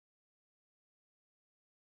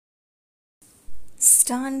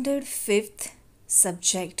Standard 5th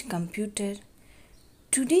Subject Computer.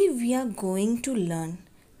 Today we are going to learn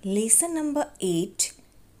lesson number 8,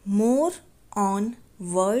 more on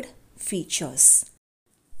word features.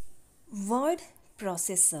 Word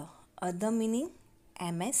processor, other meaning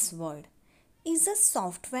MS Word, is a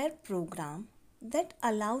software program that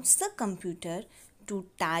allows the computer to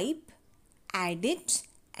type, edit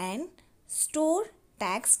and store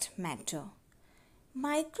text matter.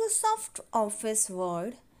 Microsoft Office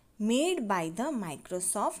Word, made by the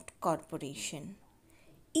Microsoft Corporation,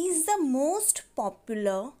 is the most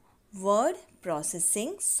popular word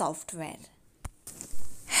processing software.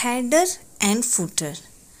 Header and footer.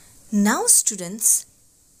 Now students,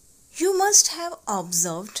 you must have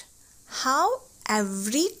observed how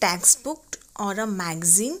every textbook or a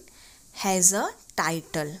magazine has a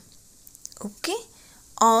title. Okay?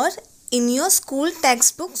 Or in your school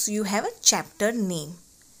textbooks, you have a chapter name.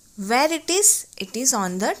 Where it is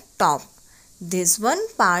on the top. This one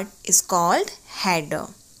part is called header.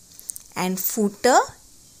 And footer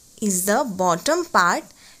is the bottom part,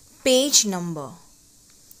 page number.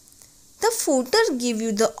 The footer gives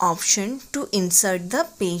you the option to insert the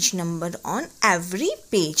page number on every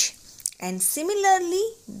page. And similarly,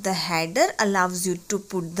 the header allows you to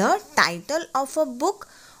put the title of a book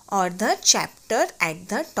or the chapter at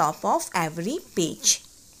the top of every page.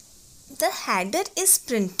 The header is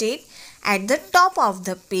printed at the top of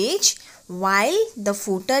the page while the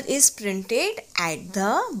footer is printed at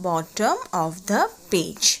the bottom of the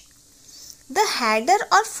page. The header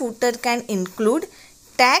or footer can include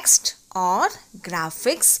text or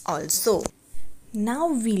graphics also. Now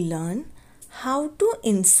we learn how to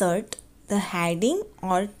insert the heading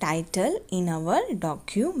or title in our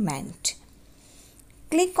document.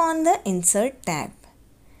 Click on the Insert tab.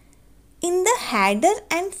 In the header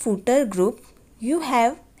and footer group, you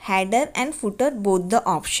have header and footer both the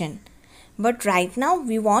option. But right now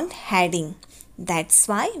we want heading. That's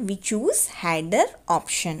why we choose header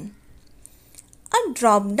option. A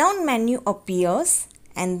drop down menu appears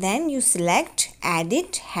and then you select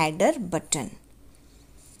Edit Header button.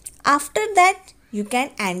 After that, you can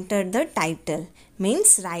enter the title,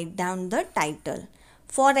 means write down the title.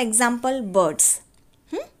 For example, birds.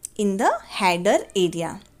 In the header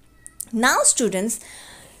area. Now students,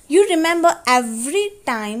 you remember every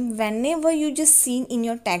time whenever you just seen in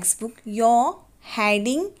your textbook, your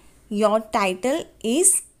heading, your title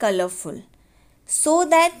is colorful. So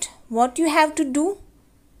that what you have to do?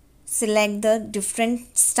 Select the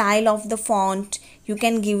different style of the font. You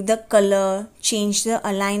can give the color, change the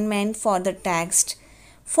alignment for the text.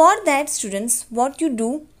 For that students, what you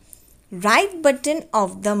do? Right button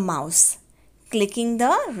of the mouse. Clicking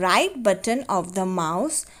the right button of the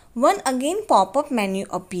mouse, one again pop-up menu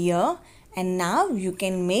appear and now you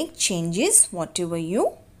can make changes whatever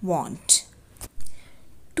you want.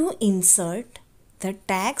 To insert the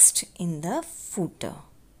text in the footer,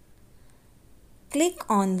 click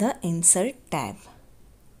on the Insert tab.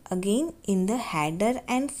 Again in the header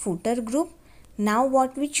and footer group, now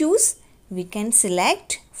what we choose? We can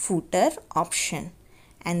select footer option.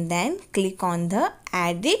 And then click on the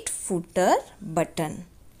Edit Footer button.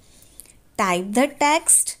 Type the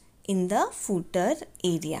text in the footer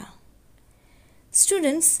area.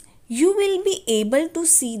 Students, you will be able to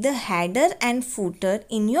see the header and footer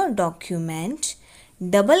in your document.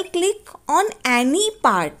 Double click on any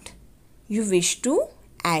part you wish to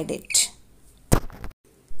add it.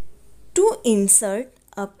 To insert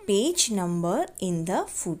a page number in the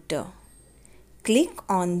footer, click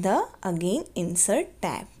on the again Insert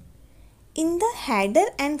tab. In the header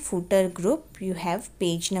and footer group, you have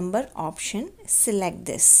page number option. Select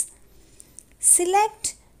this.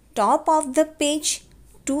 Select top of the page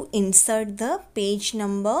to insert the page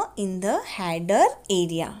number in the header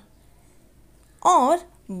area, or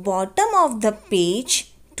bottom of the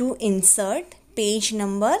page to insert page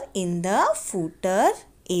number in the footer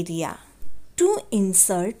area. To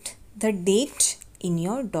insert the date in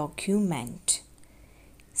your document,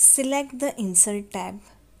 select the Insert tab.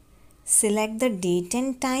 Select the Date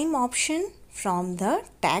and Time option from the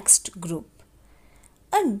text group.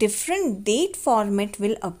 A different date format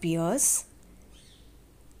will appear.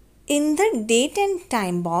 In the Date and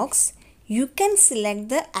Time box, you can select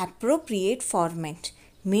the appropriate format.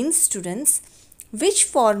 Means students, which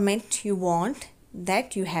format you want,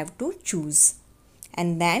 that you have to choose.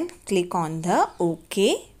 And then click on the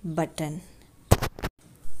OK button.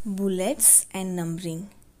 Bullets and numbering.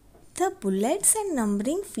 The bullets and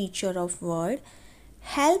numbering feature of Word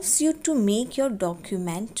helps you to make your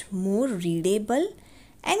document more readable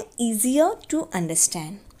and easier to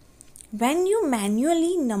understand. When you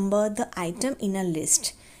manually number the item in a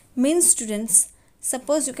list, means students,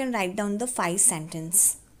 suppose you can write down the 5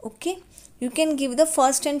 sentence. Okay, you can give the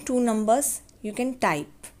first and 2 numbers, you can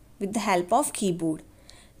type with the help of keyboard.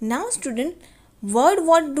 Now student, Word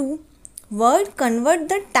what do? Word convert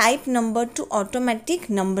the type number to automatic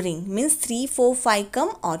numbering, means 3, 4, 5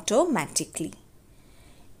 come automatically.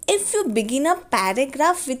 If you begin a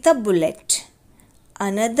paragraph with a bullet,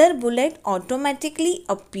 another bullet automatically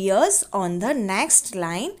appears on the next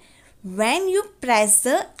line when you press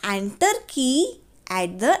the enter key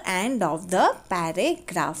at the end of the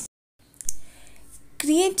paragraph.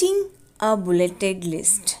 Creating a bulleted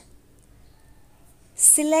list.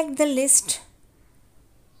 Select the list.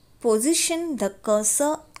 Position the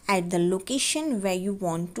cursor at the location where you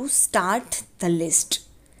want to start the list.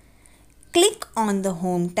 Click on the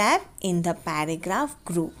Home tab in the paragraph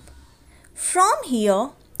group. From here,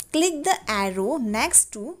 click the arrow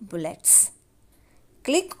next to bullets.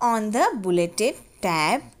 Click on the Bulleted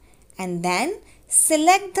tab and then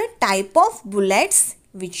select the type of bullets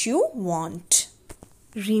which you want.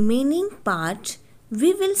 Remaining part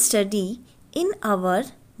we will study in our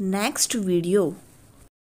next video.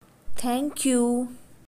 Thank you.